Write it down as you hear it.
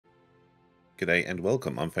G'day and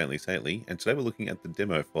welcome, I'm Faintly Saintly, and today we're looking at the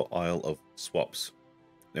demo for Isle of Swaps.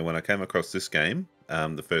 Now when I came across this game,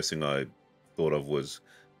 the first thing I thought of was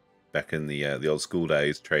back in the old school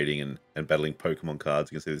days, trading and battling Pokemon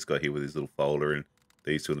cards. You can see this guy here with his little folder and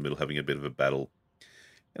these two in the middle having a bit of a battle.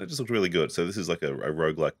 And it just looked really good. So this is like a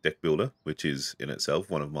roguelike deck builder, which is in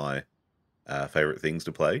itself one of my favorite things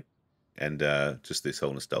to play. And just this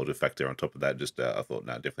whole nostalgia factor on top of that, just I thought,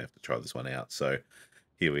 no, definitely have to try this one out. So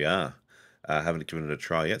here we are. Haven't given it a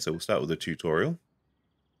try yet, so we'll start with a tutorial.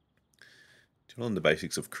 To learn the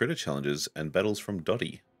basics of critter challenges and battles from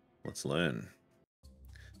Dotty. Let's learn.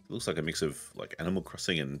 It looks like a mix of like Animal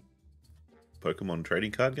Crossing and Pokemon trading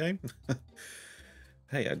card game.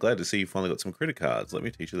 Hey, I'm glad to see you finally got some critter cards. Let me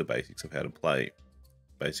teach you the basics of how to play.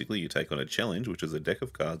 Basically, you take on a challenge, which is a deck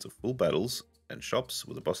of cards of full battles and shops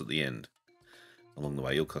with a boss at the end. Along the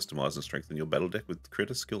way, you'll customize and strengthen your battle deck with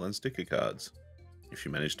critter skill and sticker cards. If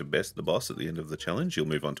you manage to best the boss at the end of the challenge, you'll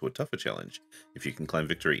move on to a tougher challenge. If you can claim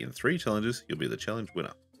victory in 3 challenges, you'll be the challenge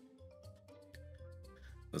winner.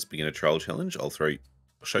 Let's begin a trial challenge. I'll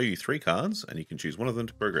show you 3 cards, and you can choose one of them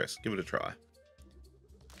to progress. Give it a try.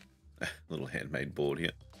 Little handmade board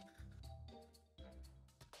here.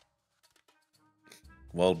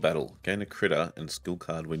 Wild Battle. Gain a critter and skill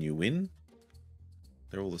card when you win.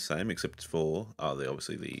 They're all the same, except for, they're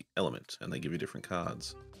obviously the element, and they give you different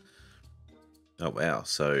cards. Oh wow,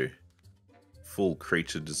 so full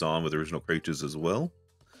creature design with original creatures as well,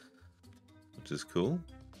 which is cool.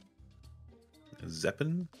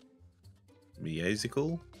 Zappin,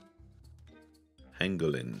 Miazical,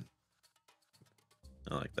 Hangolin.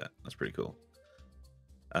 I like that, that's pretty cool.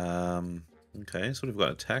 Okay, so we've got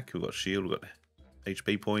attack, we've got shield, we've got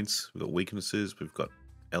HP points, we've got weaknesses, we've got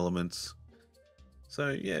elements.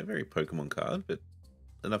 So yeah, very Pokemon card, but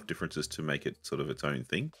enough differences to make it sort of its own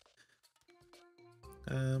thing.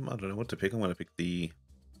 I don't know what to pick. I'm going to pick the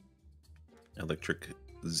Electric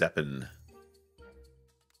Zappin.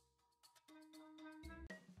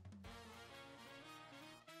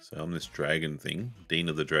 So I'm this dragon thing, Dean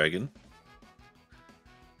of the Dragon.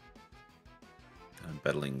 I'm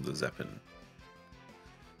battling the Zappin.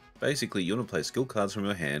 Basically, you want to play skill cards from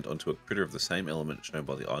your hand onto a critter of the same element shown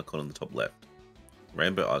by the icon on the top left.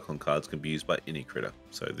 Rainbow icon cards can be used by any critter.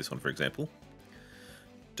 So this one, for example.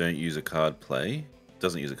 Doesn't use a card play,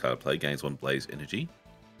 gains 1 blaze energy.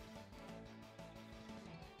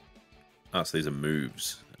 So these are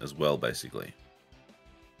moves as well, basically.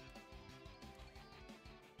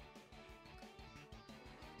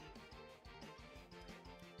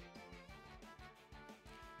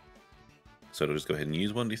 So I'll just go ahead and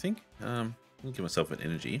use one, do you think? I'll give myself an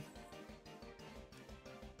energy.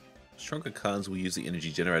 Stronger cards will use the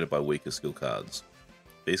energy generated by weaker skill cards.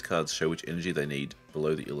 These cards show which energy they need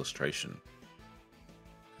below the illustration.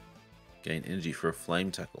 Gain energy for a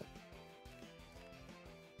flame tackle.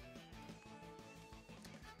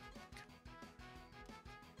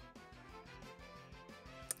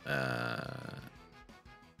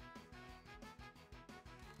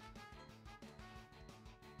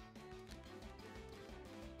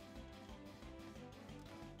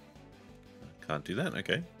 Can't do that,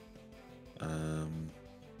 okay.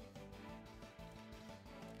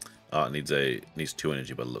 It needs 2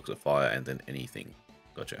 energy, but it looks at fire and then anything.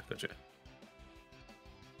 Gotcha.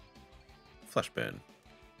 Flash burn.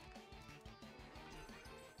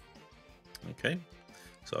 Okay,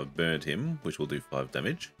 so I've burned him, which will do 5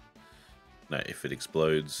 damage. Now, if it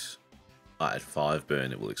explodes, at 5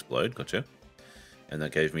 burn, it will explode. Gotcha. And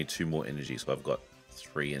that gave me 2 more energy, so I've got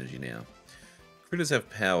 3 energy now. Critters have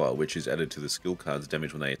power, which is added to the skill card's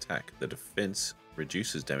damage when they attack. The defense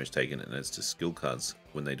reduces damage taken and adds to skill cards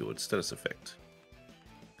when they do a status effect.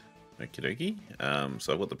 Okie dokie.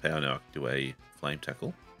 So I've got the power now. I can do a flame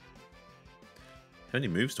tackle. How many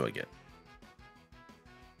moves do I get?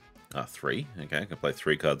 3. Okay, I can play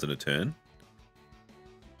 3 cards in a turn.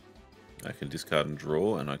 I can discard and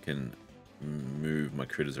draw, and I can move my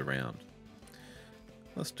critters around.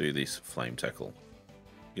 Let's do this flame tackle.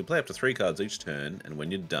 You can play up to 3 cards each turn, and when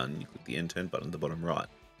you're done, you click the end turn button at the bottom right.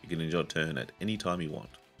 You can end your turn at any time you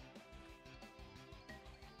want.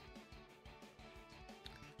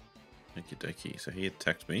 Okie dokie, so he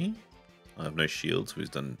attacked me. I have no shield, so he's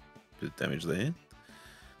done a bit of damage there.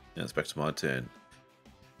 Now it's back to my turn.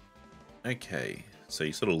 Okay, so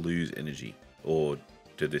you sort of lose energy, or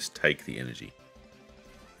to just take the energy.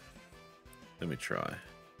 Let me try.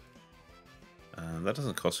 That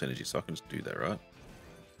doesn't cost energy, so I can just do that, right?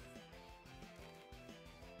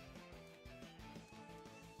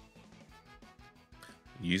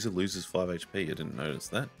 User loses 5 HP. I didn't notice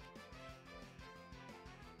that.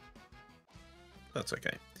 That's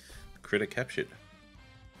okay. Critter captured.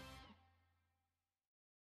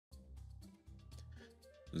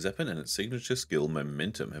 Zeppin and its signature skill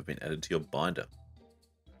Momentum have been added to your binder.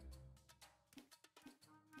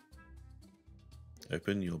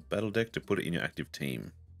 Open your battle deck to put it in your active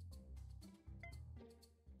team.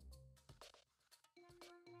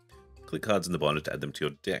 Click cards in the binder to add them to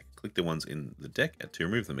your deck. Click the ones in the deck to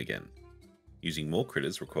remove them again. Using more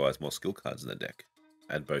critters requires more skill cards in the deck.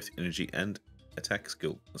 Add both energy and attack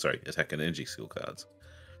and energy skill cards.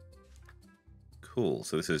 Cool.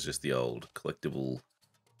 So this is just the old collectible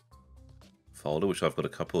folder, which I've got a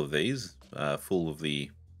couple of these, full of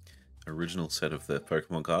the original set of the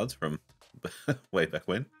Pokemon cards from way back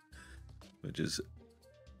when, which is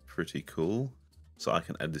pretty cool. So I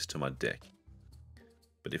can add this to my deck.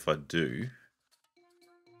 But if I do,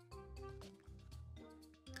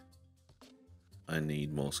 I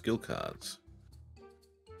need more skill cards.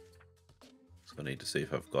 So I need to see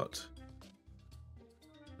if I've got...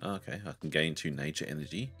 Okay, I can gain 2 nature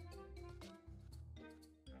energy.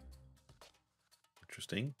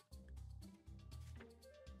 Interesting.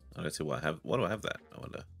 I don't see why I have... Why do I have that? I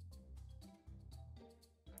wonder.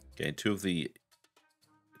 Gain 2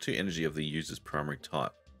 energy of the user's primary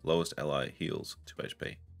type. Lowest ally heals 2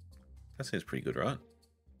 HP. That seems pretty good, right?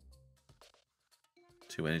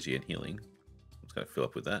 2 energy and healing. I'm just going to fill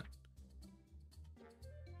up with that.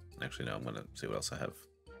 Actually, no, I'm going to see what else I have.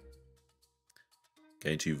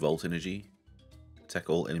 Gain 2 volt energy. Attack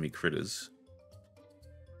all enemy critters.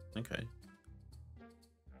 Okay.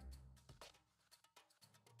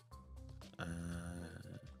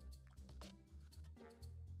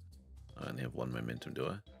 I only have 1 momentum, do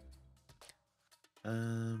I?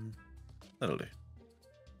 That'll do.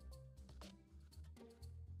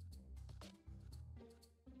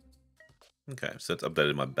 Okay, so it's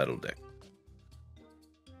updated my battle deck.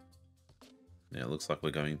 Now it looks like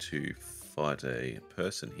we're going to fight a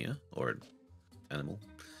person here, or an animal.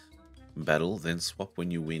 Battle, then swap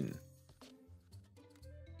when you win.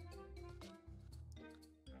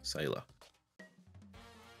 Sailor.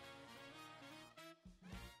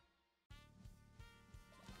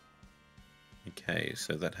 Okay,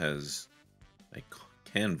 so that has a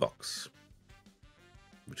Canvox,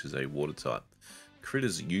 which is a water type.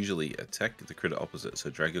 Critters usually attack the critter opposite, so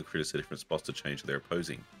drag your critters to different spots to change their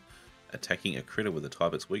opposing. Attacking a critter with a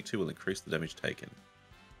type it's weak to will increase the damage taken.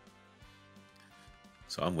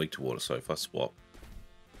 So I'm weak to water, so if I swap...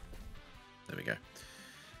 There we go.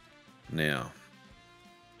 Now...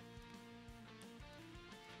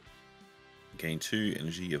 Gain 2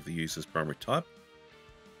 energy of the user's primary type.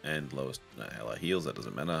 And lowest ally heals, that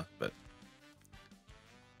doesn't matter, but...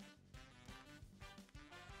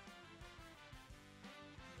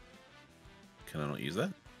 Can I not use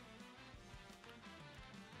that?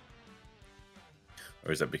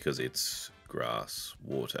 Or is that because it's grass,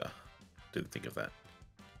 water? Didn't think of that.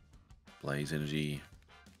 Blaze energy.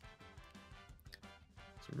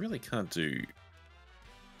 So really can't do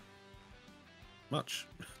much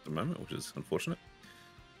at the moment, which is unfortunate.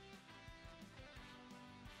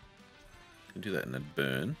 Can do that in a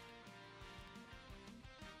burn.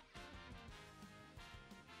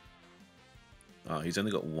 Oh, he's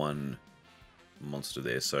only got 1 monster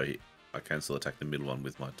there, so I can still attack the middle one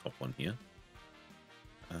with my top one here.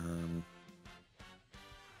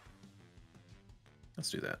 Let's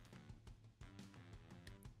do that.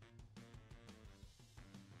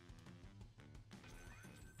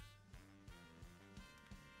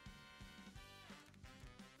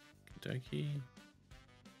 Okey-dokey.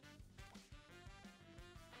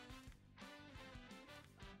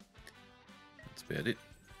 That's about it.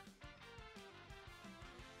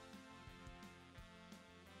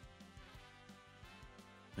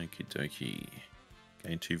 Okie dokie.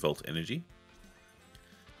 Gain 2 volt energy.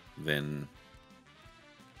 Then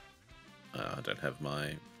I don't have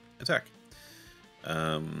my attack.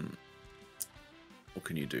 What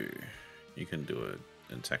can you do? You can do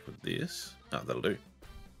an attack with this. Oh, that'll do.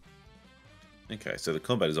 Okay, so the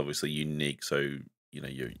combat is obviously unique, so you know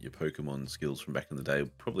your Pokemon skills from back in the day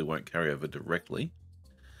probably won't carry over directly.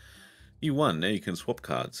 You won. Now you can swap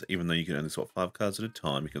cards. Even though you can only swap 5 cards at a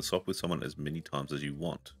time, you can swap with someone as many times as you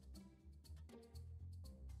want.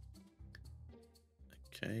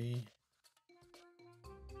 Okay.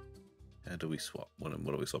 How do we swap? What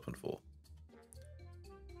are we swapping for?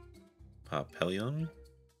 Parpelion.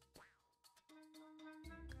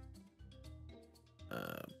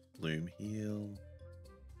 Bloom heal.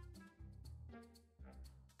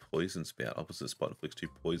 Poison spout. Opposite spot inflicts 2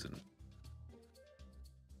 poison.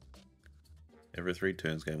 Every 3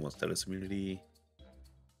 turns gain 1 status immunity.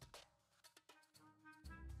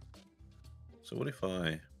 So what if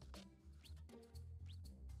I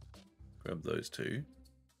Grab those two.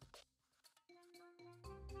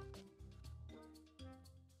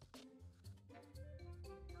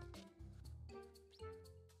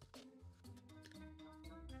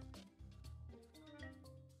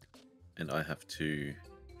 And I have to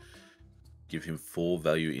give him 4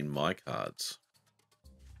 value in my cards.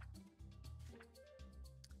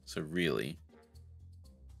 So really,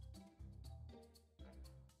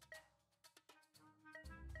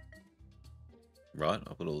 right,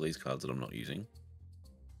 I've got all these cards that I'm not using.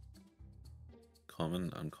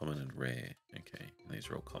 Common, uncommon, and rare. Okay, these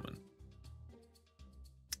are all common.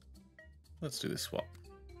 Let's do this swap.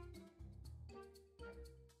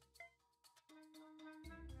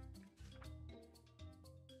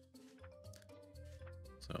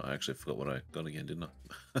 So I actually forgot what I got again, didn't I?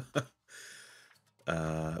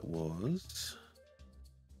 It was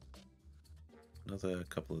another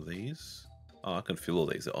couple of these. Oh, I can fill all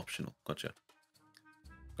these. They're optional. Gotcha.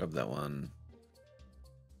 Grab that one.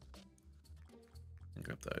 And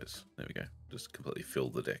grab those. There we go. Just completely fill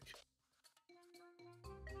the deck.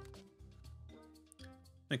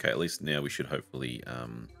 Okay, at least now we should hopefully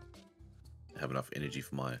have enough energy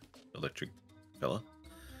for my electric fella.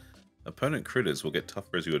 Opponent critters will get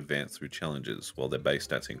tougher as you advance through challenges. While their base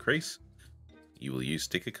stats increase, you will use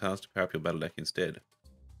sticker cards to power up your battle deck instead.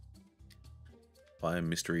 Buy a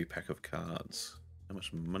mystery pack of cards. How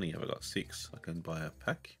much money have I got? 6. I can buy a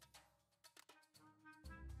pack.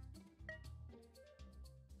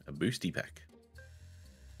 A boosty pack.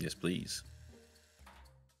 Yes, please.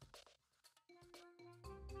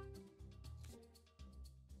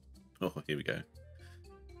 Oh, here we go.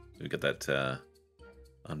 We got that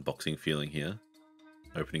unboxing feeling here.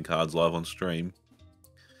 Opening cards live on stream.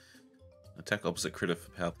 Attack opposite critter for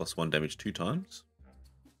power +1 damage 2 times.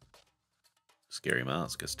 Scary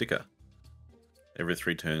mask, a sticker. Every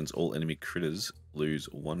 3 turns, all enemy critters lose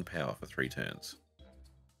 1 power for 3 turns.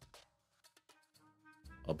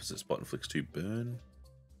 Opposite spot inflicts 2 burn.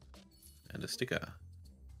 And a sticker.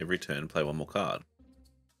 Every turn, play 1 more card.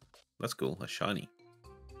 That's cool, a shiny.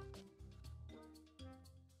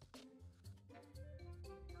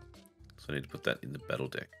 So I need to put that in the battle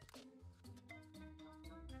deck.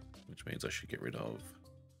 Which means I should get rid of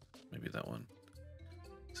maybe that one.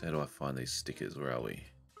 So how do I find these stickers? Where are we?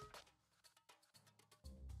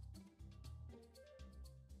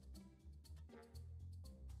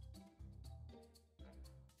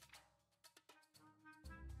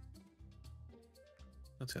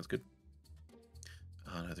 That sounds good.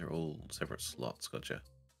 Oh no, they're all separate slots. Gotcha.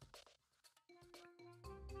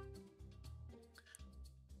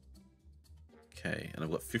 Okay, and I've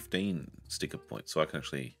got 15 sticker points, so I can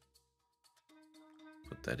actually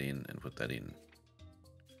put that in and put that in.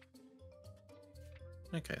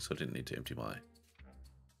 Okay, so I didn't need to empty my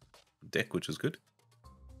deck, which is good.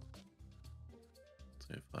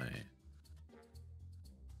 So if I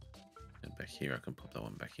get back here, I can pop that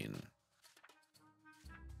one back in.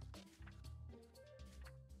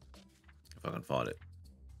 If I can find it.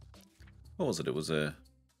 What was it? It was a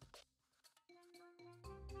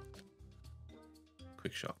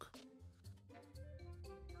quick shock.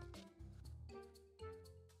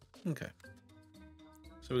 Okay.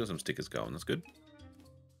 So we got some stickers going, that's good.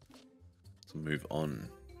 Let's move on.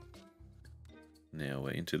 Now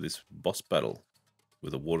we're into this boss battle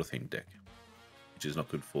with a water themed deck, which is not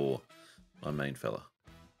good for my main fella.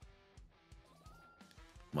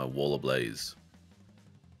 My wall ablaze.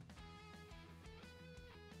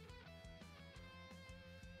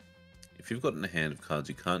 If you've got in a hand of cards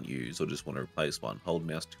you can't use or just want to replace one, hold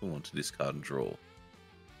mouse 2 and 1 to discard and draw.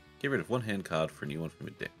 Get rid of 1 hand card for a new one from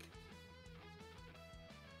your deck.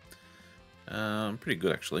 Pretty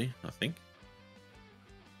good actually, I think.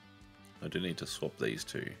 I do need to swap these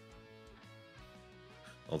 2.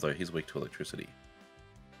 Although he's weak to electricity.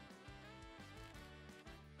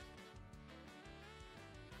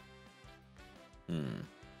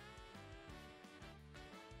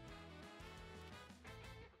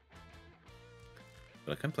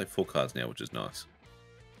 But I can play 4 cards now, which is nice.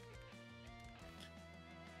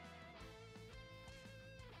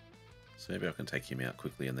 So maybe I can take him out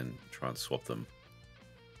quickly and then try and swap them.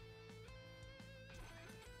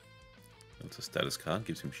 That's a status card,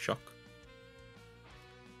 gives him shock.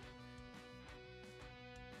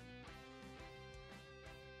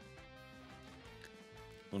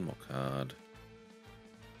 One more card.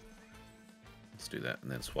 Let's do that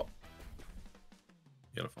and then swap.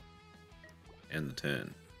 Beautiful. End the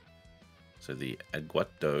turn. So the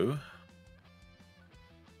Aguato.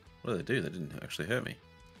 What do they do? They didn't actually hurt me.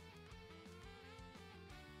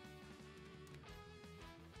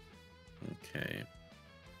 Okay.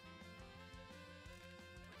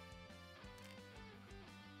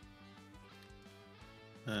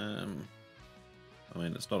 I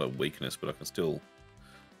mean, it's not a weakness, but I can still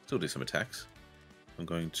do some attacks. I'm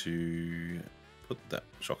going to put that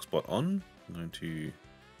shock spot on. I'm going to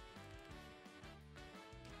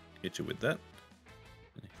hit you with that.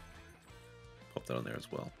 Pop that on there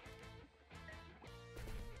as well.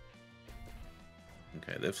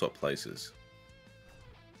 Okay, they've swapped places.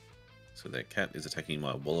 So their cat is attacking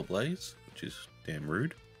my Waller Blaze, which is damn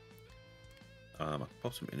rude. I can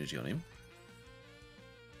pop some energy on him.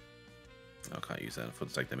 I can't use that. I forgot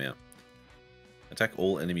to take them out. Attack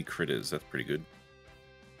all enemy critters. That's pretty good.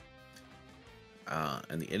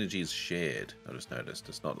 And the energy is shared. I just noticed.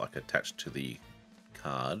 It's not like attached to the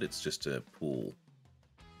card. It's just a pool.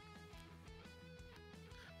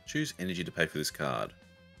 Choose energy to pay for this card.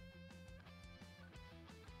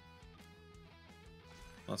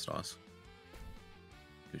 That's nice.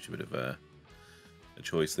 Gives you a bit of a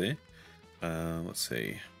choice there. Let's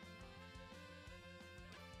see.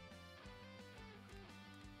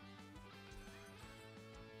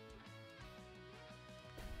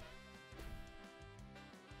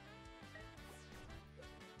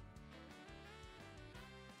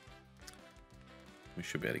 We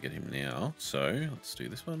should be able to get him now. So let's do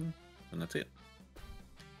this one, and that's it.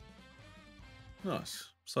 Nice.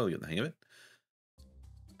 Slowly getting the hang of it.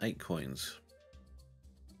 8 coins.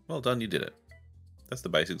 Well done, you did it. That's the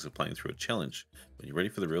basics of playing through a challenge. When you're ready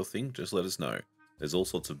for the real thing, just let us know. There's all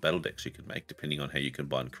sorts of battle decks you can make depending on how you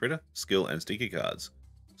combine critter, skill, and sticky cards.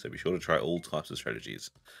 So be sure to try all types of strategies.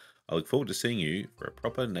 I look forward to seeing you for a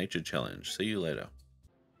proper nature challenge. See you later.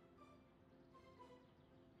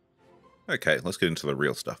 Okay, let's get into the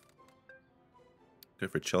real stuff. Go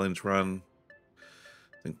for a challenge run.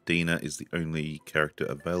 I think Dina is the only character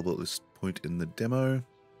available at this point in the demo.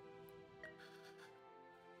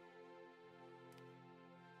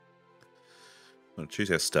 I'm going to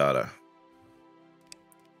choose our starter.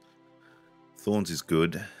 Thorns is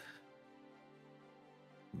good.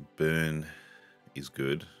 Burn is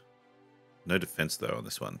good. No defense though on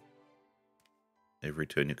this one. Every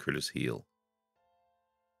turn your critters heal.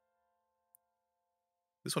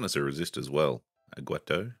 This one has a resist as well.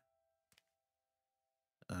 Aguato.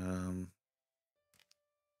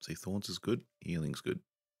 See, Thorns is good. Healing's good.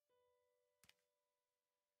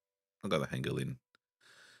 I'll go the Hangerlin.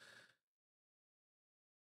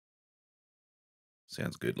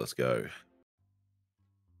 Sounds good. Let's go.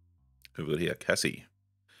 Who have we got here? Cassie.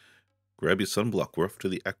 Grab your sunblock. We're off to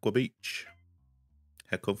the Aqua Beach.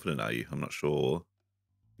 How confident are you? I'm not sure.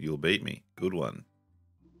 You'll beat me. Good one.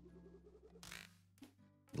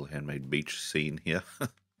 Little handmade beach scene here.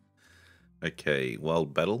 Okay,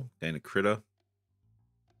 Wild Battle. Gain a critter.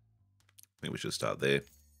 I think we should start there.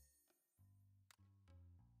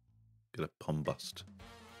 Get a Pom Bust.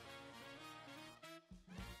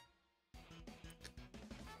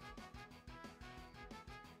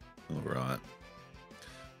 Alright.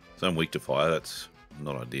 So I'm weak to fire. That's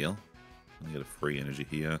not ideal. I get a free energy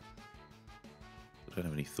here. I don't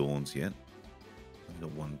have any Thorns yet. I've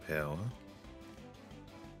got 1 power.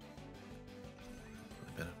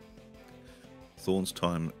 Better. Thorns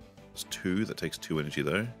times 2. That takes 2 energy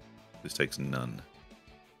though. This takes none.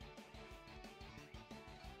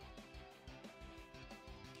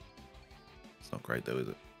 It's not great though, is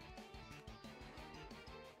it?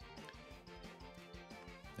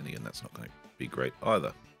 And again, that's not going to be great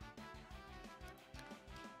either.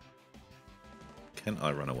 Can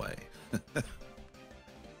I run away?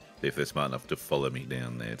 See if they're smart enough to follow me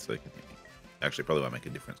down there so they can hit me. Actually, probably won't make a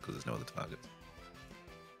difference because there's no other targets.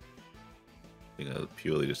 I think I'll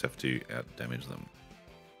purely just have to out-damage them.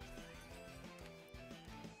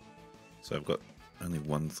 So I've got only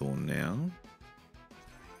 1 Thorn now.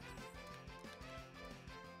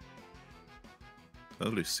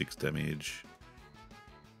 I'll do 6 damage.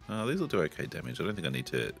 These will do okay damage. I don't think I need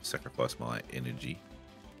to sacrifice my energy.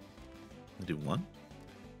 I'll do 1.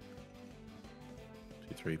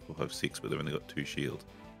 2, 3, 4, 5, 6, but they've only got 2 shield.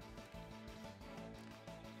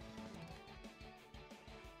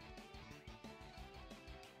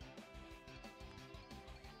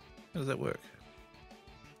 How does that work?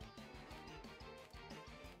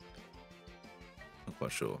 Not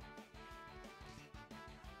quite sure.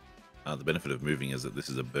 The benefit of moving is that this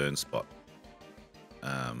is a burn spot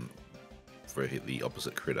for the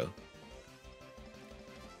opposite critter.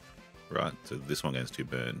 Right, so this one goes to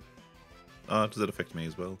burn. Does that affect me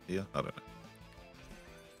as well? Yeah, I don't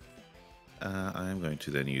know. I am going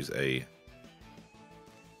to then use a...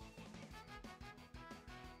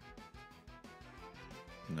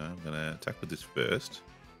 No, I'm going to attack with this first.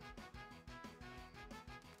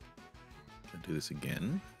 Going to do this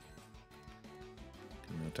again.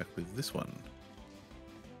 Going to attack with this one.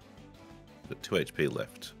 Got 2 HP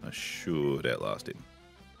left. I should outlast him.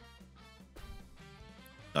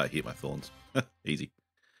 I hit my thorns. Easy.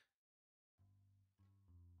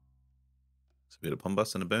 So we got a Pom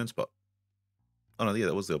Bust and a burn spot. Oh no, yeah,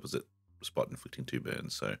 that was the opposite spot, inflicting 2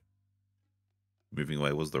 burns, so moving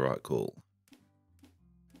away was the right call.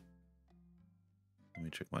 Let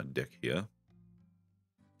me check my deck here.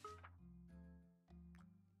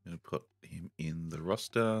 I'm going to put him in the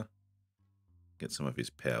roster, get some of his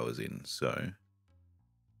powers in, so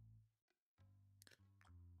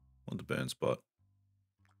on the burn spot,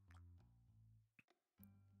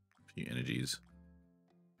 a few energies,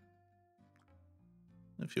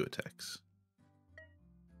 a few attacks.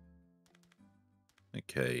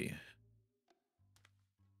 Okay.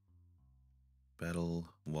 Battle,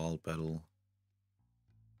 wild battle.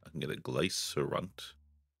 I can get a Glacerunt.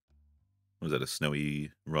 Was that a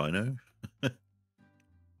snowy rhino?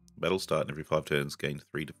 Battle start every 5 turns, gain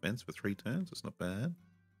 3 defense for 3 turns. That's not bad.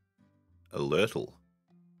 Alertle.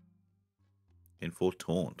 Gain 4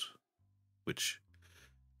 taunt, which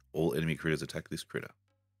all enemy critters attack this critter.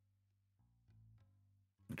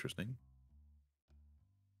 Interesting.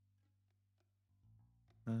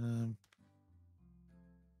 Probably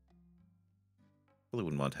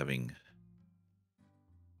wouldn't mind having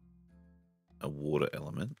a water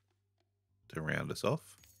element to round us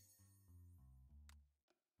off.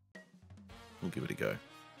 We'll give it a go.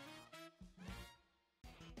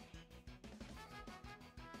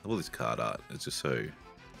 All this card art is just so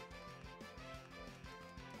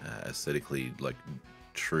aesthetically like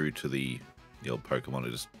true to the old Pokemon.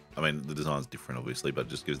 It just, I mean, the design's different obviously, but it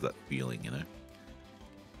just gives that feeling, you know.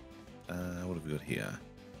 What have we got here?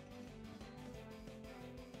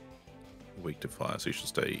 Weak to fire, so you should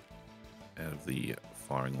stay out of the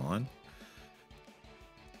firing line.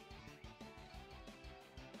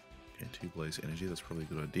 Okay, 2 blaze energy, that's probably a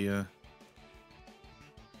good idea.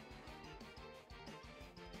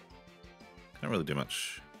 Can't really do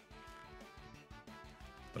much.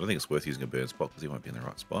 But I think it's worth using a burn spot because he won't be in the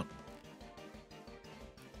right spot.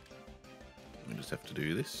 We just have to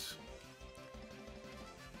do this.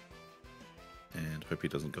 And hope he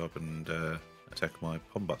doesn't go up and attack my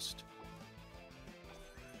Pom Bust.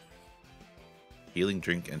 Healing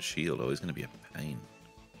drink and shield, always going to be a pain.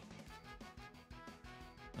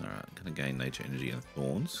 Alright, I'm going to gain nature energy and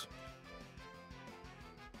thorns.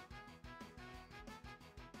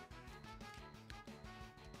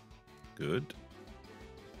 Good.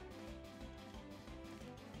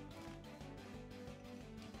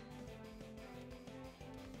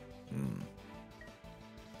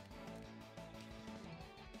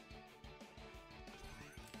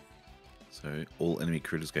 So all enemy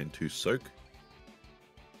critters gain 2 soak.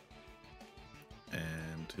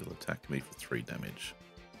 And he'll attack me for 3 damage.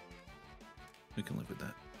 We can live with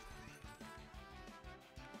that.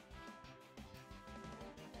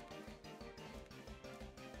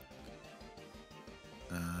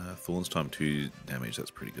 Thorns time 2 damage,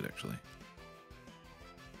 that's pretty good actually.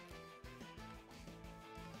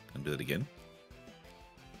 Can I do that again?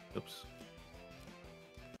 Oops.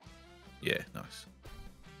 Yeah, nice.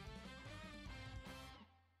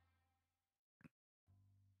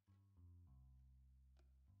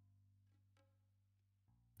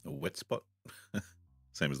 A wet spot.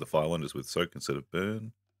 Same as the fire one, just with soak instead of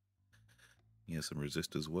burn. He has some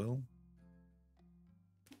resist as well.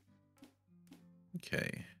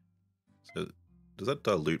 Okay. So does that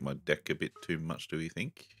dilute my deck a bit too much, do you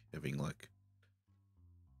think? Having like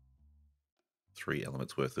 3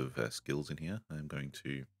 elements worth of skills in here. I'm going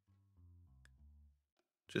to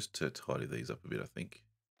just to tidy these up a bit, I think.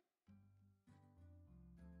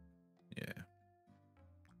 Yeah.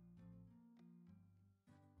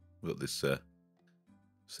 We've got this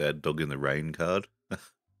sad dog in the rain card.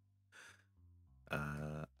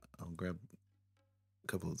 I'll grab a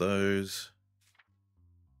couple of those.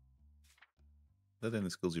 Are there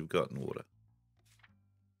any skills you've got in water?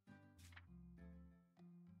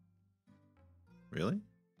 Really?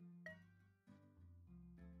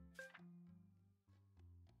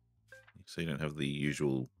 So you don't have the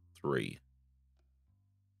usual 3.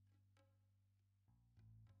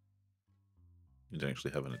 You don't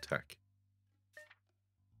actually have an attack.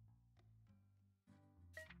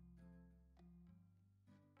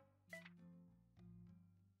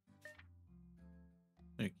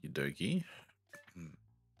 Okie dokie.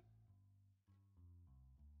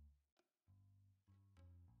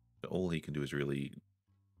 All he can do is really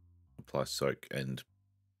apply soak and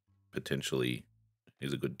potentially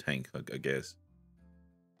is a good tank, I guess.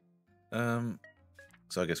 So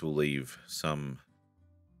I guess we'll leave some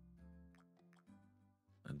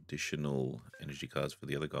additional energy cards for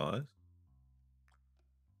the other guys.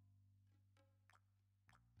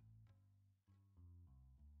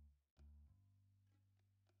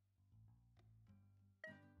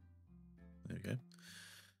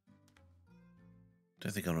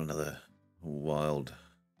 Don't think I want another wild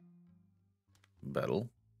battle.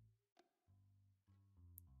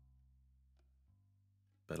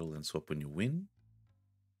 Battle and swap when you win.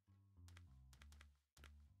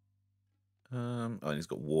 Oh, and he's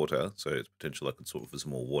got water, so it's potential I could swap for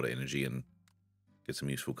some more water energy and get some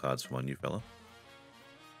useful cards for my new fella.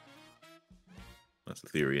 That's the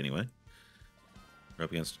theory anyway. We're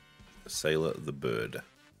up against Sailor the Bird.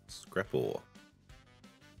 Scrap ore.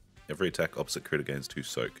 Every attack opposite crit gains 2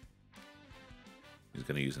 soak. He's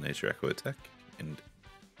going to use a nature echo attack and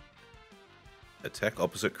attack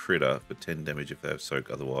opposite critter for 10 damage if they have soak,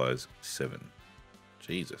 otherwise 7.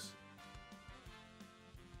 Jesus.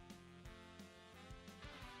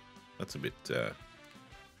 That's a bit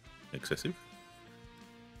excessive.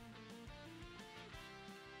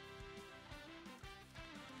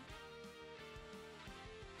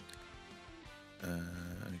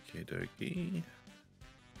 Okie dokie.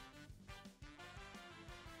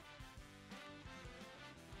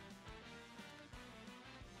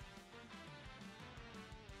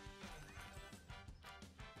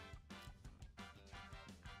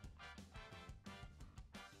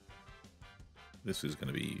 This is going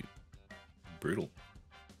to be brutal.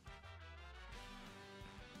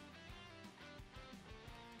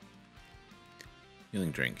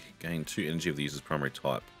 Healing drink. Gain 2 energy of the user's primary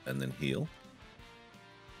type and then heal.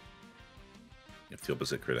 If the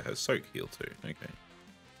opposite critter has soak, heal too. Okay.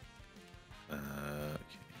 Okay,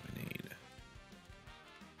 we need...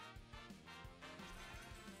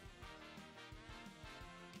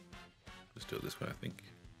 Let's do it this way, I think.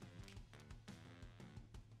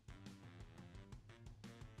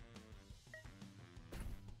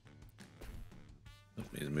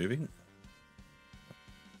 He's moving.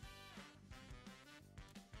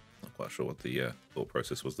 Not quite sure what the thought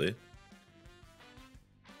process was there.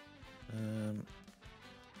 I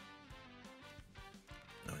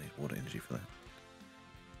need water energy for that.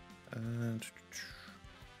 And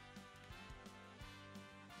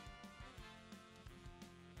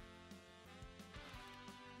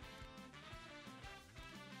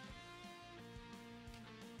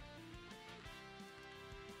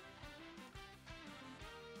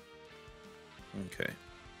okay.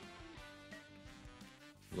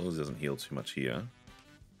 As long as it doesn't heal too much here,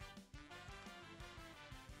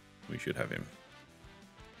 we should have him.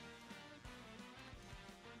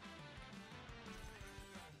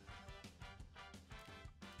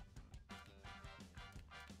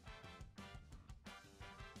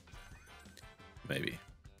 Maybe.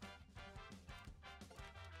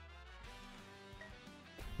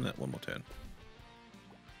 No, one more turn.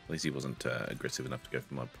 At least he wasn't aggressive enough to go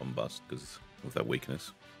for my Pom Bust, because of that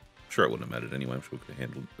weakness. I'm sure it wouldn't have mattered anyway, I'm sure we could have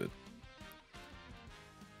handled it, but...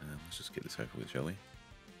 let's just get this over with, shall we?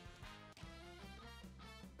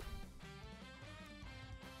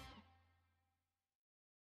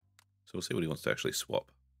 So we'll see what he wants to actually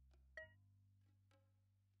swap.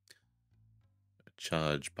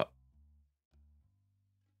 Charge pup.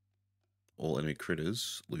 All enemy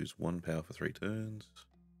critters lose 1 power for 3 turns.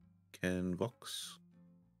 Can Vox.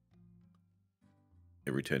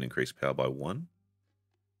 Every turn increase power by 1.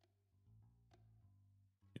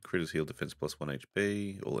 Your critters heal defense plus 1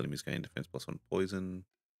 HP. All enemies gain defense plus 1 poison.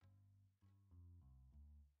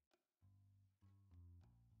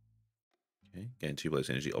 Okay, gain 2 blaze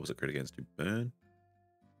energy. Opposite critter gains 2 burn.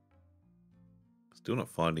 Still not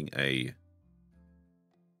finding a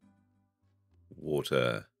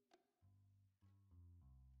water.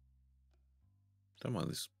 Don't mind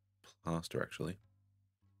this plaster actually.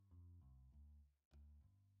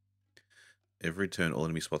 Every turn, all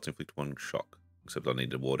enemy spots inflict 1 shock. Except I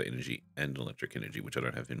need a water energy and electric energy, which I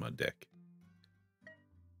don't have in my deck. I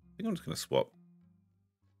think I'm just going to swap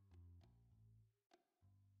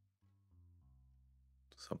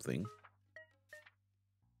something.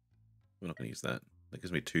 We're not going to use that. That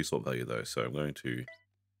gives me 2 swap value though, so I'm going to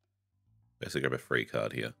basically grab a free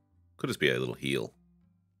card here. Could just be a little heal.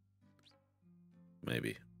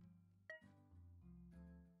 Maybe.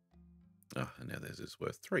 Ah, and now there's is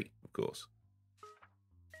worth 3, of course.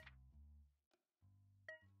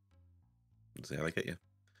 Let's see how they get you.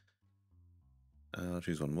 I'll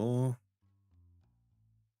choose one more.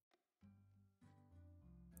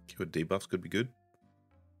 Keyword debuffs could be good.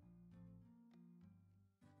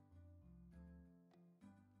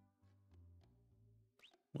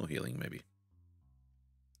 More healing, maybe.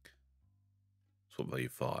 Swap value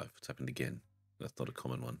 5. It's happened again. That's not a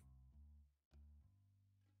common one.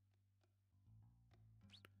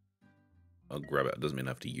 I'll grab it. It doesn't mean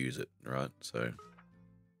I have to use it, right? So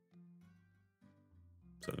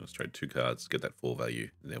I'm going to trade 2 cards, get that 4 value,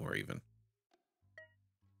 and then we're even.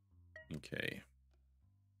 Okay.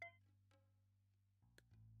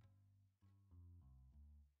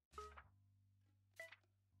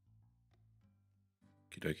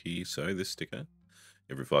 Okie dokie. So this sticker,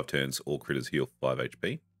 every 5 turns, all critters heal 5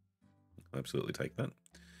 HP. I'll absolutely take that.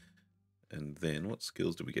 And then what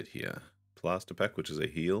skills do we get here? Plaster Pack, which is a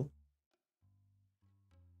heal.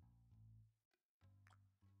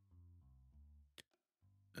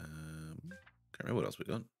 Can't remember what else we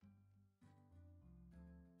got.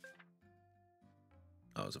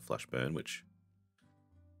 Oh, it was a Flash Burn, which...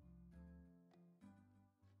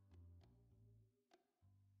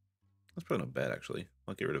 that's probably not bad, actually.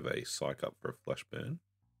 I'll get rid of a Psych Up for a Flash Burn.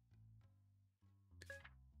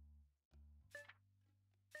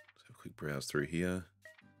 Let's have a quick browse through here.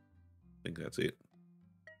 I think that's it.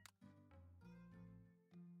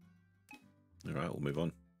 Alright, we'll move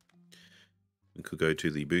on. We could go to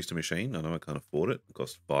the booster machine. I know I can't afford it. It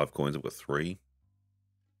costs 5 coins. I've got 3.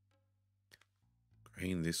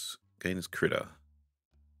 Gain this critter.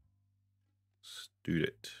 Stud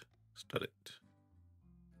it.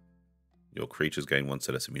 Your creatures gain 1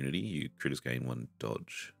 status immunity. You critters gain 1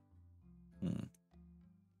 dodge.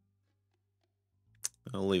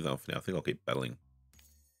 I'll leave that off for now. I think I'll keep battling.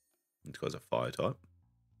 This guy's a fire type.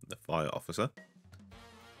 The fire officer.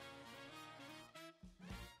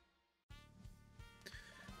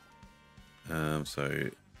 So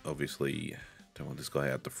obviously don't want this guy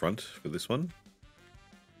out the front for this one.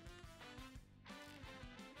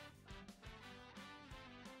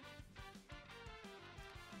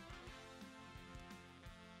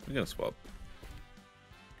 We're going to swap.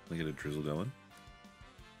 We're going to get a Drizzle going.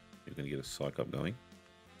 You're going to get a Psych Up going.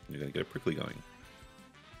 And you're going to get a Prickly going.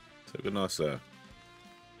 So we've got a nice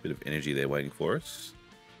bit of energy there waiting for us.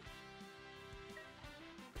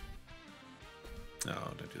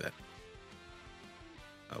 Oh, don't do that.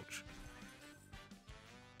 Ouch.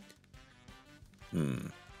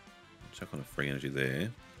 Chuck on a free energy there.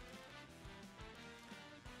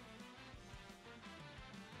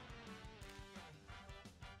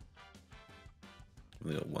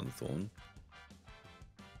 Only got 1 thorn.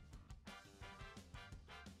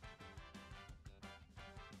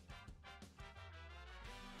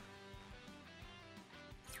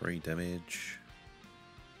 Three damage.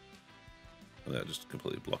 Oh, that just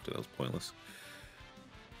completely blocked it. That was pointless.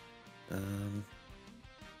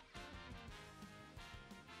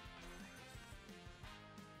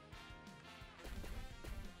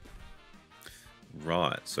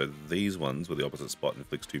 Right, so these ones with the opposite spot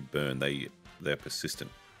inflicts 2 burn, they're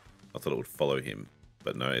persistent. I thought it would follow him,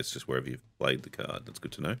 but no, it's just wherever you've played the card. That's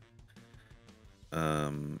good to know.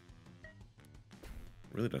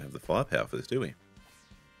 Really don't have the firepower for this, do we?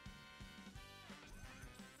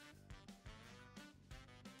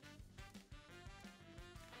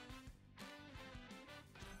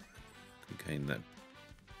 Could gain that.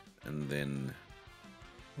 And then,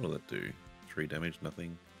 what will that do? 3 damage,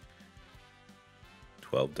 nothing.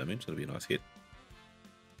 12 damage, that'll be a nice hit.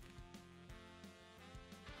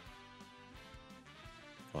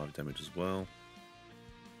 5 damage as well.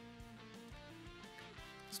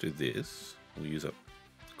 Let's do this. We'll use up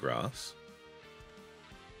grass.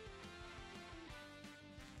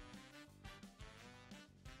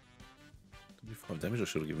 Did we do 5 damage or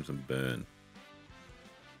should I give him some burn?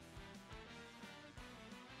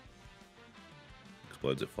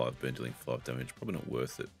 Explodes at 5 burn, dealing 5 damage. Probably not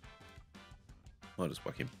worth it. I'll just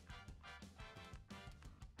whack him.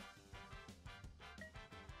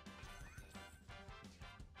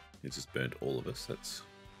 He's just burned all of us. That's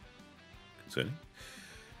concerning.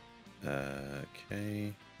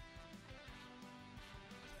 Okay.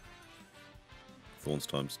 Thorns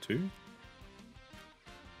times 2.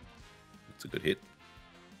 That's a good hit.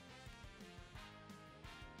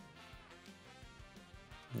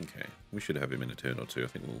 Okay, we should have him in a turn or 2. I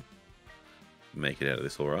think we'll make it out of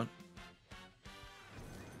this all right.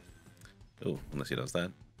 Oh, unless he does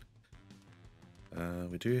that.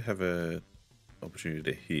 We do have a opportunity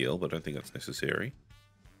to heal, but I don't think that's necessary.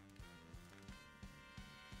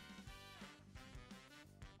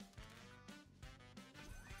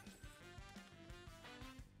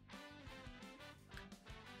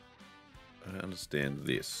 I don't understand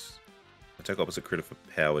this. Attack opposite critter for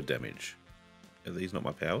power damage. Are these not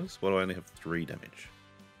my powers? Why do I only have 3 damage?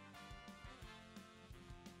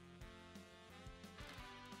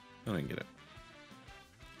 I don't get it.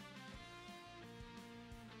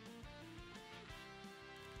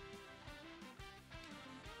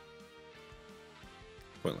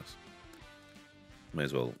 Pointless. May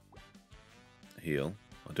as well heal.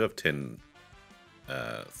 I do have 10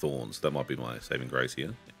 thorns. That might be my saving grace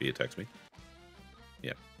here if he attacks me.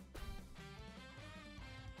 Yeah.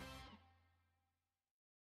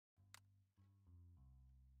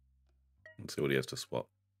 Let's see what he has to swap.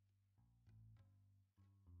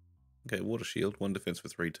 Okay, water shield, 1 defense for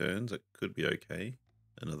 3 turns. That could be okay.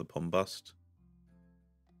 Another pom bust.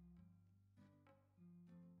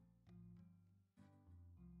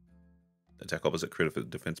 Attack opposite critter for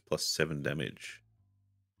defense plus 7 damage.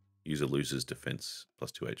 User loses defense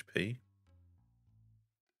plus 2 HP.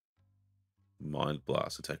 Mind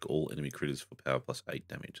Blast. Attack all enemy critters for power plus 8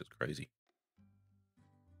 damage. That's crazy.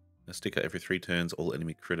 A sticker every 3 turns. All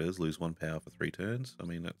enemy critters lose 1 power for 3 turns. I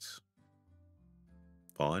mean, that's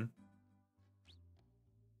fine.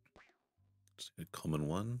 Just a common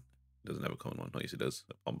one. Doesn't have a common one. Oh, yes, it does.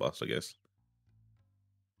 A pom bust, I guess.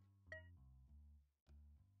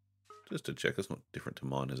 Just to check, it's not different to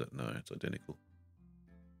mine, is it? No, it's identical.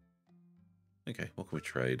 Okay, what can we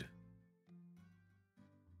trade?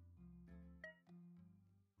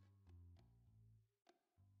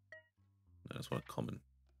 No, that's one common.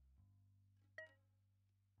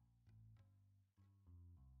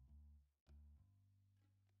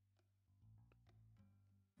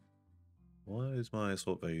 Why is my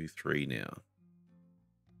assault value 3 now?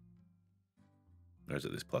 Or is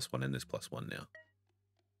it this +1 and this +1 now?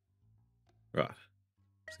 Right.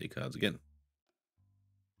 See cards again.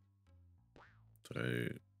 So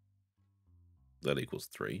that equals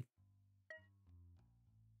 3.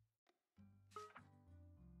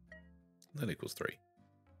 That equals 3.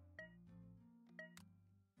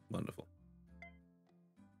 Wonderful.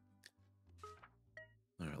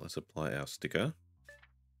 Alright, let's apply our sticker.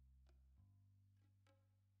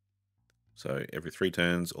 So every 3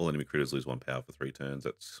 turns, all enemy critters lose 1 power for 3 turns.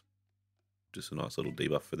 That's just a nice little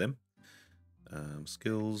debuff for them.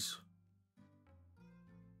 Skills.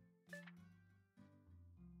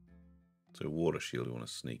 So water shield, we want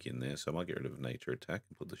to sneak in there. So I might get rid of nature attack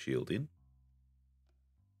and put the shield in.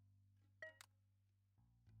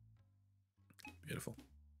 Beautiful.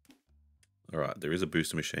 Alright, there is a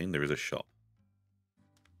booster machine. There is a shop.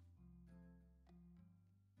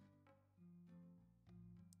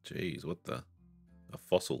 Jeez, what the? A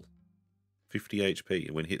fossil. 50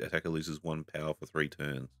 HP. When hit, attacker loses 1 power for 3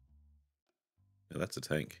 turns. Now that's a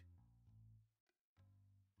tank.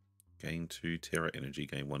 Gain 2 Terra energy,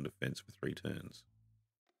 gain 1 defense for 3 turns.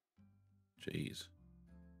 Jeez.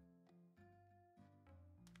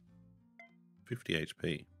 50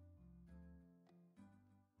 HP.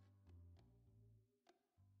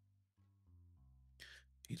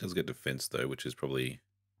 He does get defense though, which is probably...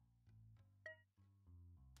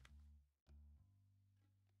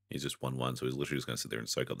 He's just 1/1, so he's literally just going to sit there and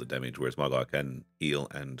soak up the damage, whereas my guy can heal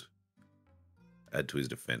and add to his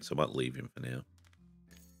defense. So I might leave him for now.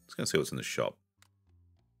 Just going to see what's in the shop.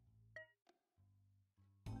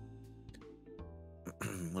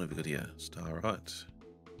 What have we got here? Starite.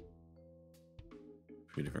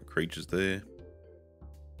 A few different creatures there.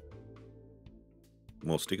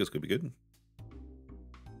 More stickers could be good.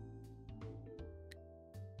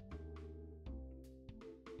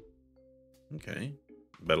 Okay.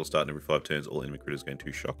 Battle starting every 5 turns. All enemy critters gain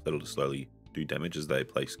 2 shock. That'll just slowly do damage as they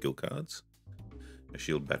play skill cards. A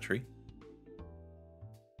shield battery.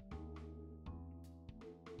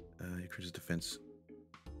 Your critter's defense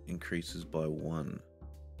increases by 1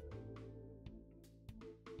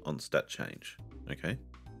 on stat change. Okay.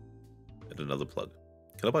 And another plug.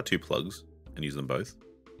 Can I buy 2 plugs and use them both?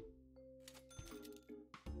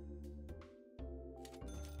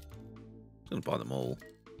 I'm going to buy them all,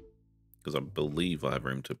 because I believe I have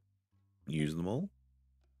room to use them all.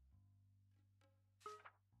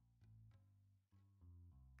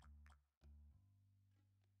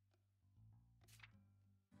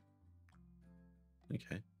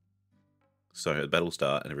 Okay. So at battle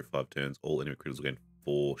start and every 5 turns, all enemy critters will gain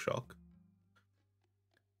 4 shock,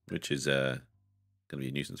 which is going to be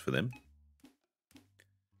a nuisance for them.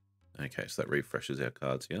 Okay, so that refreshes our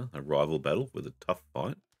cards here. A rival battle with a tough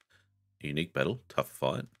fight. A unique battle, tough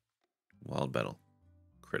fight. Wild battle,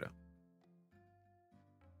 critter.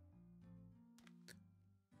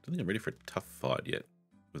 Don't think I'm ready for a tough fight yet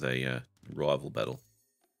with a rival battle.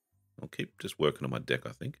 I'll keep just working on my deck,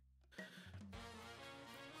 I think.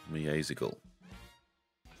 Miazical.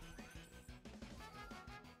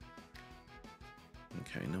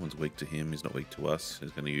 Okay, no one's weak to him. He's not weak to us.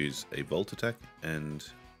 He's going to use a Volt attack, and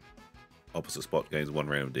opposite spot gains 1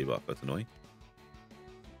 random debuff. That's annoying.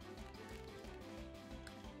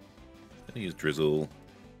 Going to use Drizzle.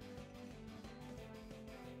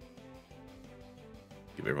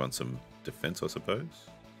 Give everyone some defense, I suppose.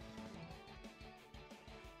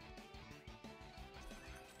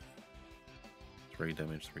 Three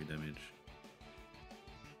damage.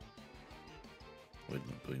 We're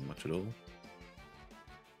not doing much at all.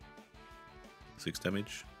 6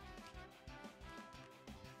 damage.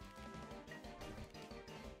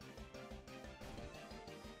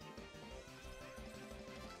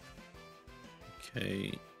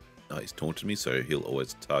 Okay. Oh, he's taunted me, so he'll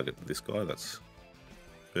always target this guy. That's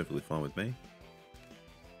perfectly fine with me.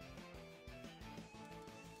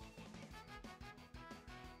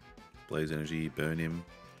 Blaze energy, burn him.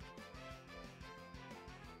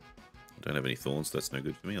 I don't have any thorns, so that's no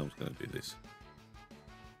good for me. I'm just going to do this.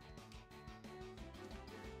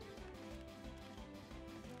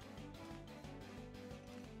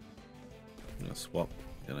 I'm going to swap,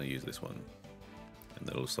 and I use this one. And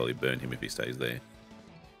that'll slowly burn him if he stays there.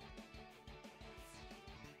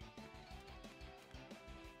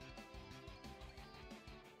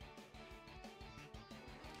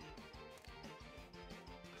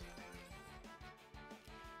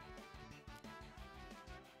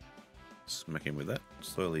 Smack him with that,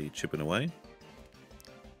 slowly chipping away.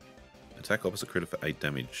 Attack opposite critter for 8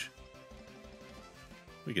 damage.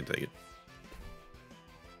 We can take it.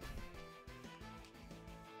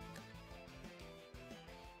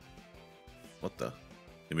 What the?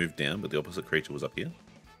 He moved down, but the opposite creature was up here.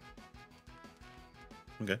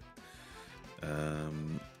 Okay.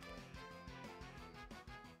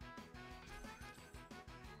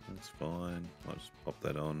 That's fine. I'll just pop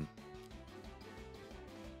that on.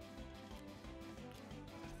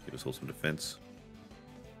 Give us all some defense.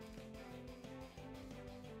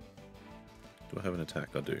 Do I have an attack?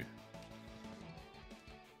 I do.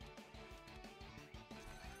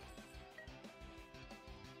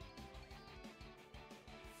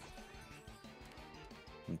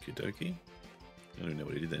 Okie dokie. I don't know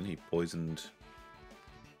what he did then. He poisoned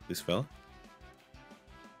this fella.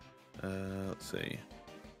 Let's see.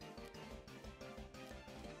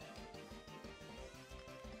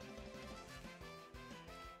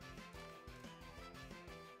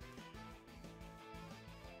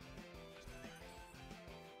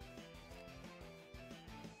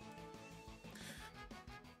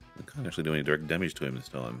 I can't actually do any direct damage to him this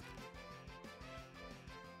time.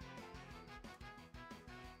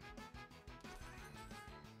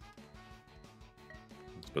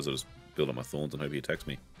 I suppose I'll just build up my thorns and hope he attacks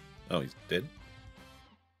me. Oh, he's dead?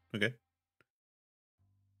 Okay.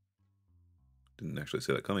 Didn't actually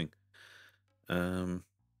see that coming. Alright.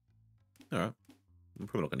 I'm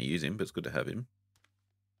probably not going to use him, but it's good to have him.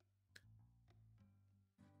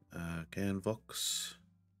 Canvox.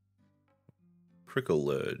 Prickle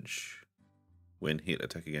Lurge. When hit,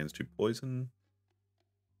 attack against 2 poison.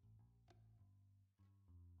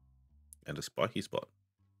 And a spiky spot.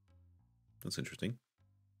 That's interesting.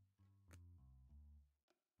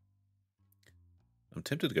 I'm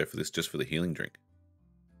tempted to go for this just for the healing drink.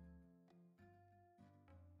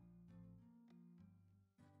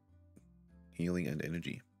 Healing and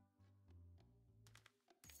energy.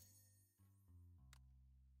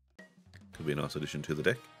 Could be a nice addition to the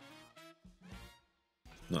deck.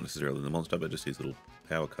 Not necessarily the monster, but just his little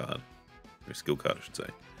power card. Or skill card, I should say.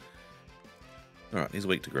 Alright, he's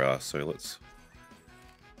weak to grass, so let's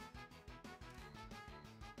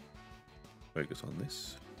focus on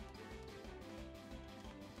this.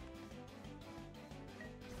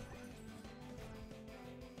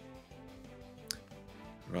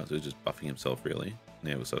 Right, so he's just buffing himself really.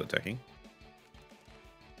 Now we'll start attacking.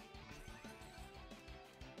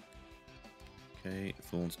 Okay,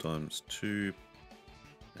 thorns times 2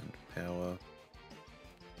 and power.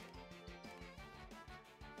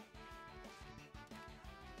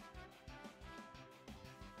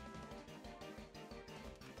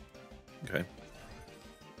 Okay.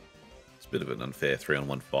 It's a bit of an unfair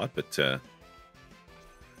 3-on-1 fight, but I'm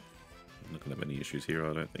not going to have any issues here,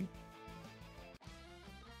 I don't think.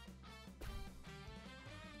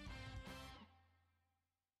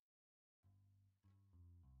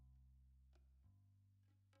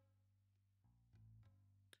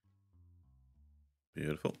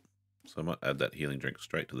 Beautiful. So I might add that healing drink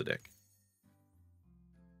straight to the deck.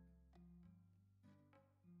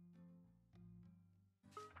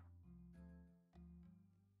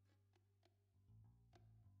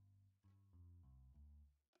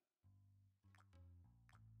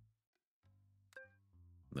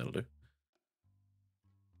 That'll do.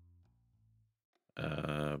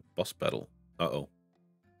 Boss battle. Uh-oh.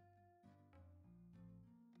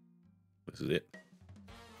 This is it.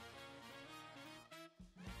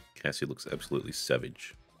 Cassie looks absolutely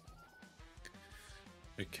savage.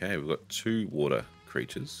 Okay, we've got 2 water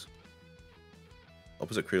creatures.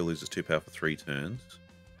 Opposite critter loses 2 power for 3 turns.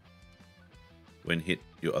 When hit,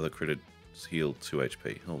 your other critter heal 2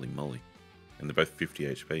 HP. Holy moly. And they're both 50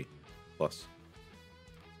 HP plus.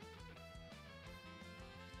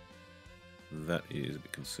 That is a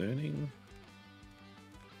bit concerning.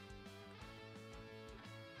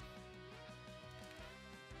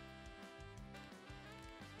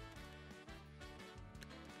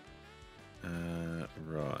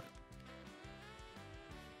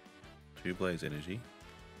 2 blaze energy.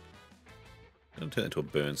 I'm going to turn it into a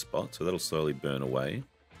burn spot, so that'll slowly burn away.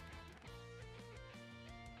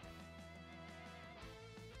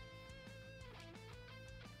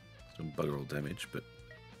 Still bugger all damage, but...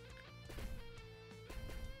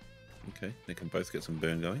 Okay, they can both get some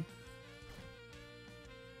burn going.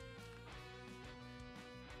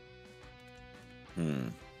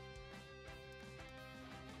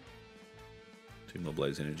 Two more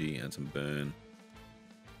blaze energy and some burn.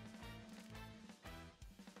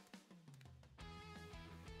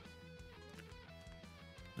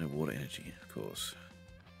 No water energy, of course.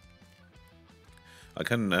 I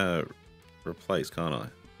can replace, can't I?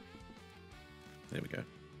 There we go.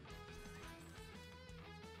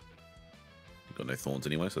 I've got no thorns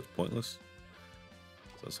anyway, so it's pointless.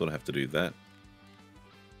 So I sort of have to do that.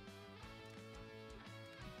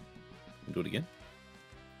 Do it again.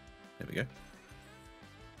 There we go.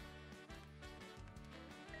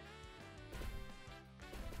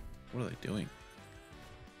 What are they doing?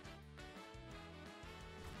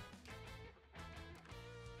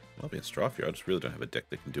 Might be a strife here. I just really don't have a deck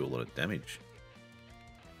that can do a lot of damage.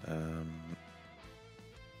 Okay,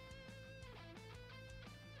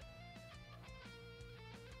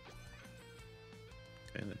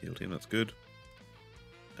 that healed him. That's good.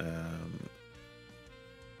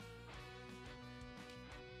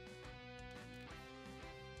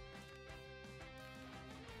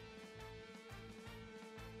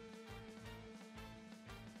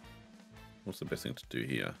 What's the best thing to do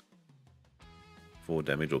here? 4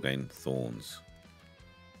 damage or gain thorns?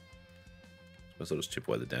 I suppose I'll just chip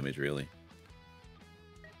away the damage, really.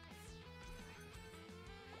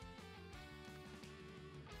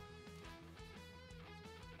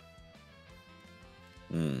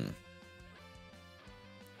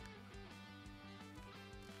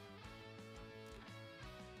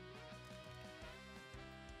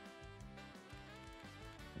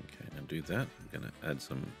 Okay, now do that. I'm going to add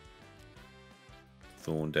some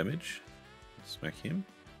thorn damage. Smack him.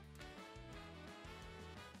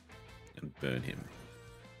 And burn him.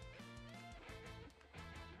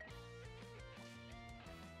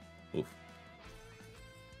 Oof.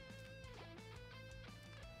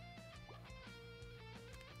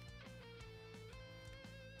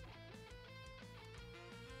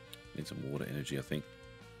 Need some water energy, I think.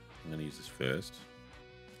 I'm going to use this first.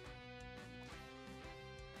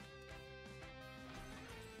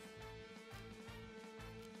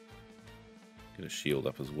 Get a shield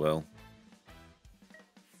up as well.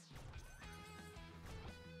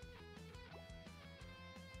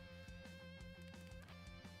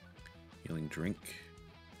 Healing drink.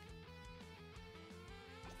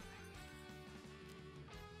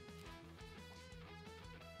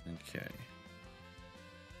 Okay.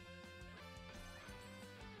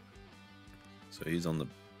 So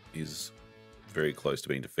he's very close to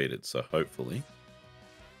being defeated, so hopefully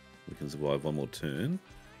we can survive one more turn.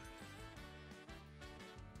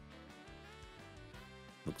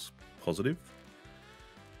 Looks positive.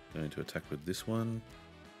 Going to attack with this one.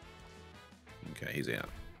 Okay, he's out.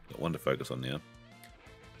 Got one to focus on now.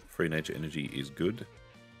 Free nature energy is good.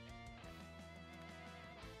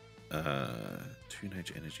 2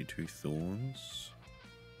 nature energy, 2 thorns.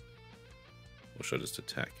 Or should I just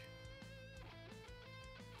attack?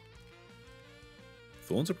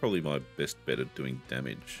 Thorns are probably my best bet at doing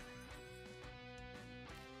damage.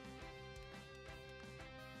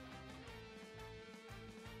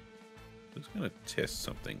 I'm just going to test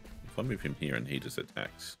something. If I move him here and he just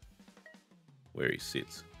attacks where he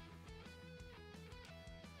sits.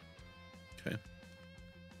 Okay.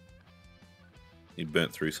 He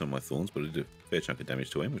burnt through some of my thorns, but it did a fair chunk of damage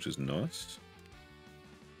to him, which is nice.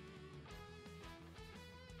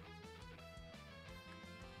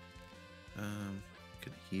 I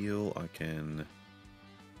can heal, I can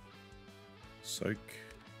soak.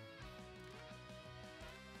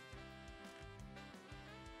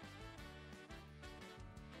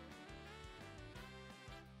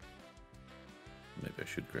 Maybe I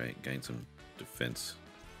should gain some defense.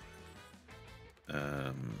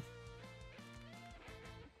 You're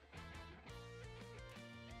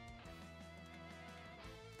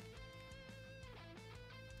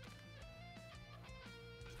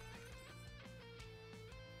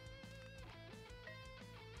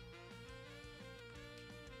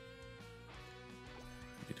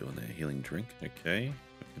doing there, healing drink. Okay,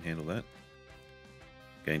 I can handle that.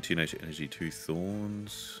 Gain 2 nature energy, 2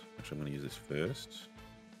 thorns. Actually, I'm going to use this first.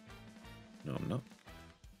 No, I'm not.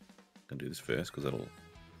 I'm going to do this first because that'll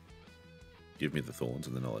give me the thorns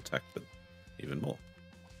and then I'll attack them even more.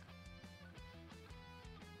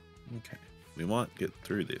 Okay, we might get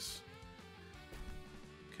through this.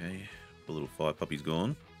 Okay, The little fire puppy's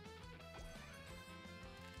gone.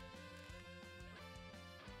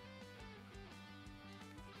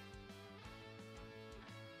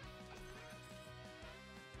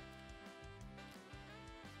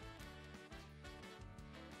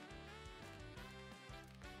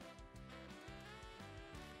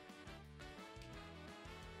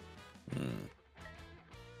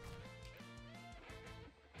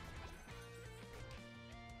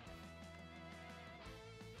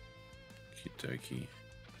 Okey-dokey.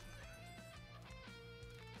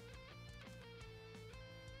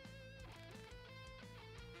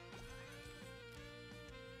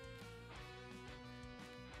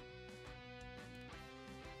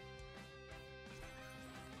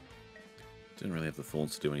 Didn't really have the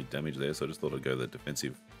thorns to do any damage there, so I just thought I'd go the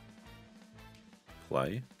defensive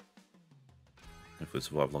play. Hopefully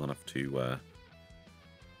survive long enough to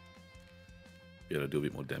be able to do a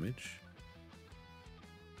bit more damage.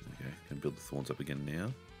 Okay, can build the thorns up again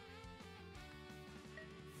now.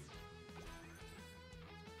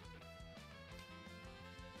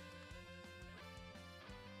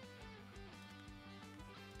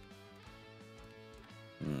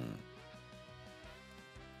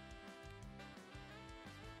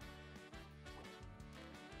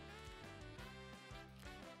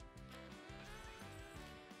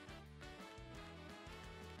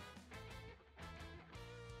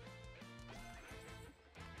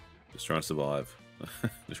 Just trying to survive.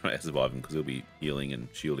 Just trying to survive him because he'll be healing and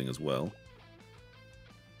shielding as well.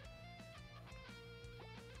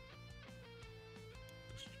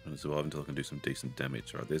 Just trying to survive until I can do some decent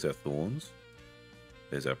damage. Alright, there's our thorns.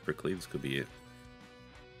 There's our prickly. This could be it.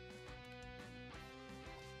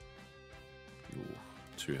 Ooh,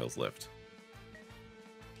 2 health left.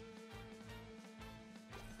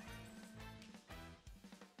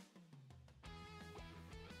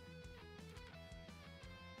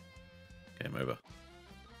 Game over.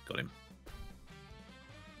 Got him.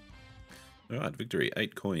 Alright, victory.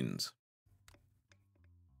 8 coins.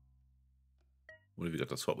 What have you got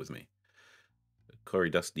to swap with me? Corey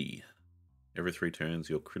Dusty. Every 3 turns,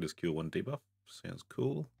 your critters cure 1 debuff. Sounds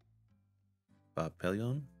cool.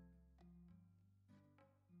 Barbellion.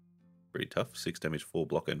 Pretty tough. 6 damage, 4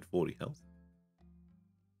 block, and 40 health.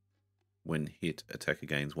 When hit, attacker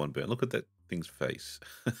gains 1 burn. Look at that thing's face.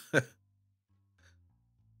 Fair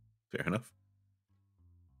enough.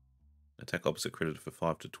 Attack opposite critter for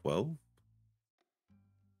 5 to 12.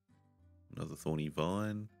 Another thorny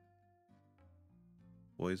vine.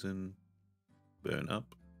 Poison. Burn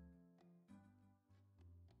up.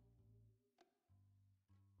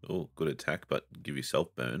 Oh, good attack, but give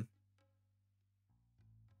yourself burn.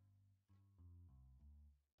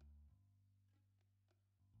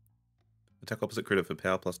 Attack opposite critter for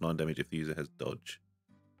power plus 9 damage if the user has dodge.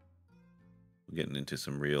 We're getting into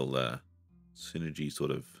some real synergy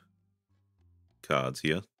sort of cards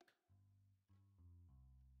here.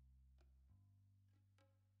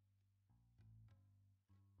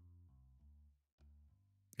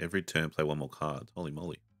 Every turn, play 1 more card. Holy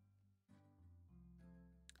moly.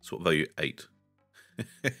 Swap value 8.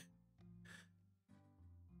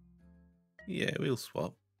 Yeah, we'll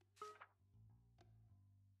swap.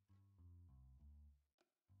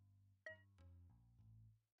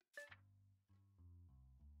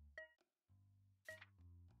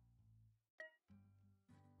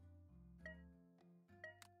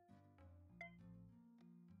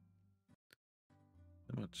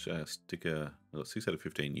 How much sticker? I got 6 out of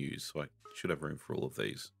 15 used, so I should have room for all of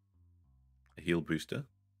these. A heal booster.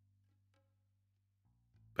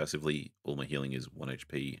 Passively, all my healing is 1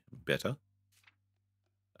 HP better.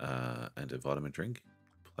 And a vitamin drink.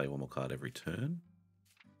 Play 1 more card every turn.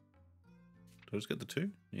 Do I just get the 2?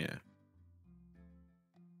 Yeah.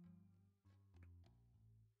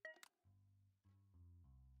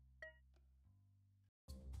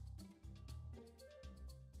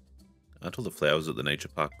 Aren't all the flowers at the nature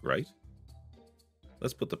park great?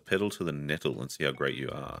 Let's put the pedal to the nettle and see how great you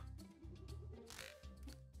are.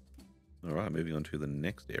 Alright, moving on to the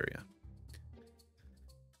next area.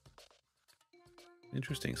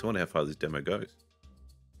 Interesting, so I wonder how far this demo goes.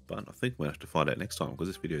 But I think we'll have to find out next time, because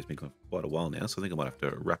this video has been going for quite a while now, so I think I might have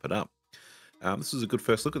to wrap it up. This is a good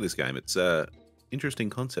first look at this game. It's an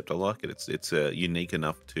interesting concept. I like it. It's unique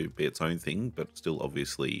enough to be its own thing, but still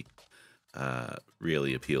obviously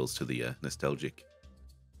really appeals to the nostalgic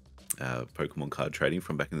Pokemon card trading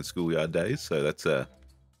from back in the Schoolyard days. So that's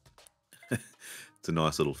it's a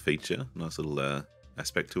nice little feature, nice little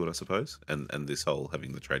aspect to it, I suppose. And this whole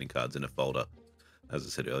having the trading cards in a folder, as I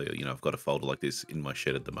said earlier, you know, I've got a folder like this in my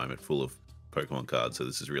shed at the moment full of Pokemon cards. So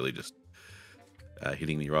this is really just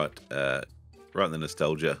hitting me right right in the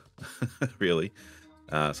nostalgia, really.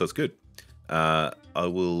 So it's good. I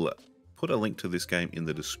will put a link to this game in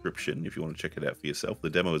the description if you want to check it out for yourself. The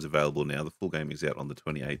demo is available now. The full game is out on the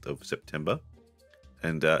 28th of September.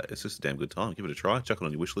 And it's just a damn good time. Give it a try. Chuck it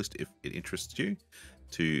on your wish list if it interests you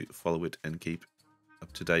to follow it and keep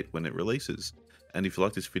up to date when it releases. And if you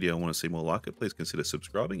like this video and want to see more like it, please consider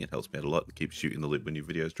subscribing. It helps me out a lot and keeps you in the loop when new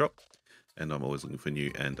videos drop. And I'm always looking for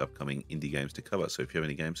new and upcoming indie games to cover. So if you have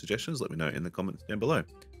any game suggestions, let me know in the comments down below.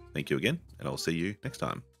 Thank you again, and I'll see you next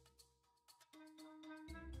time.